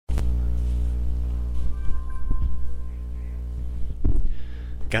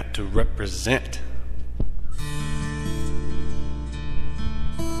got to represent.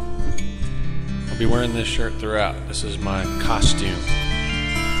 I'll be wearing this shirt throughout. This is my costume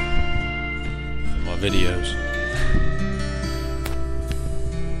for my videos.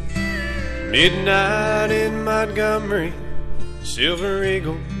 Midnight in Montgomery, Silver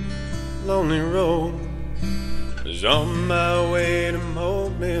Eagle, Lonely Road. Was on my way to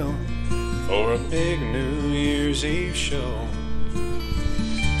Mobile for a big New Year's Eve show.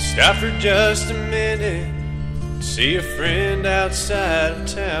 Stopped for just a minute to see a friend outside of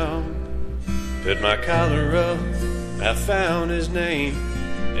town. Put my collar up, I found his name,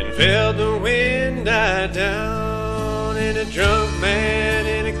 and felt the wind die down. And a drunk man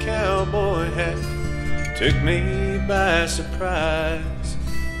in a cowboy hat took me by surprise,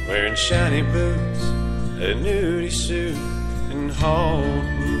 wearing shiny boots, a nudie suit, and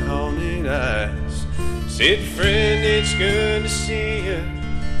haunted eyes. Said, friend, it's good to see you.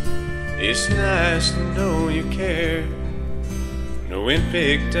 It's nice to know you care. The wind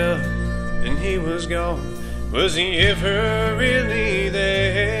picked up and he was gone. Was he ever really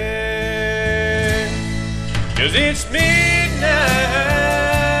there? 'Cause it's midnight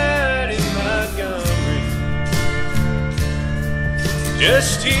in Montgomery.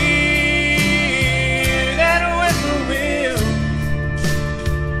 Just hear that whippoorwill.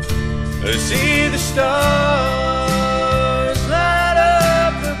 See the stars light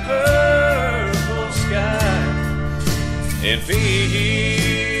up the purple sky, and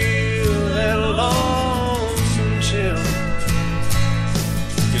feel that lonesome chill.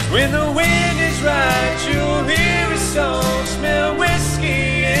 'Cause when the wind is right, you'll hear a song, smell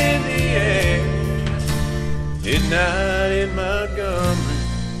whiskey in the air. Midnight in Montgomery,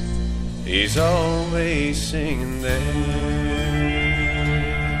 he's always singing there.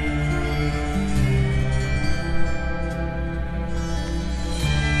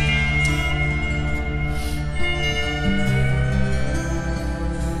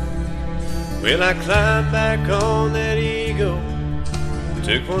 Well, I climbed back on that Eagle,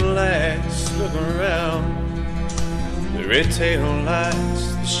 took one last look around. The red tail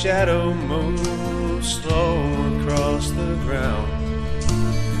lights, the shadow moved slow across the ground.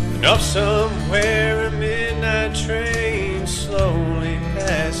 And off somewhere a midnight train slowly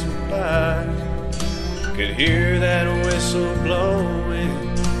passing by. Could hear that whistle blowing,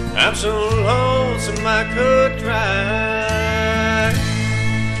 I'm so lonesome I could cry.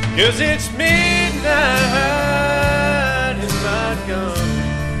 'Cause it's midnight in Montgomery.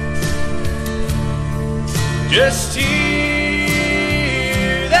 Just hear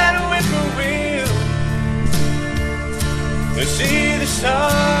that whippoorwill. See the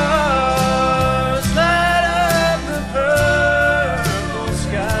stars light up the purple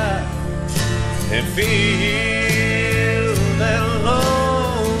sky, and feel that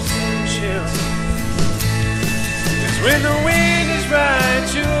lonesome chill. 'Cause when the wind is right,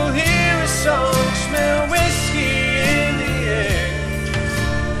 you'll hear a song, smell whiskey in the air.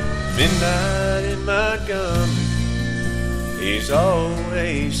 Midnight in Montgomery, he's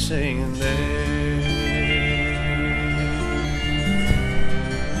always singing there.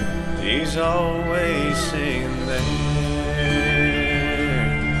 He's always singing there.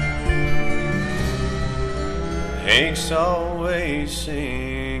 Hank's always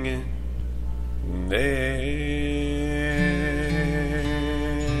singing there.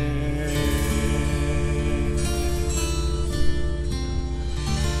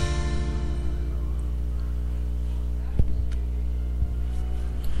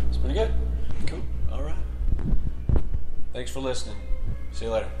 Pretty good. Cool. All right. Thanks for listening. See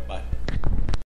you later. Bye.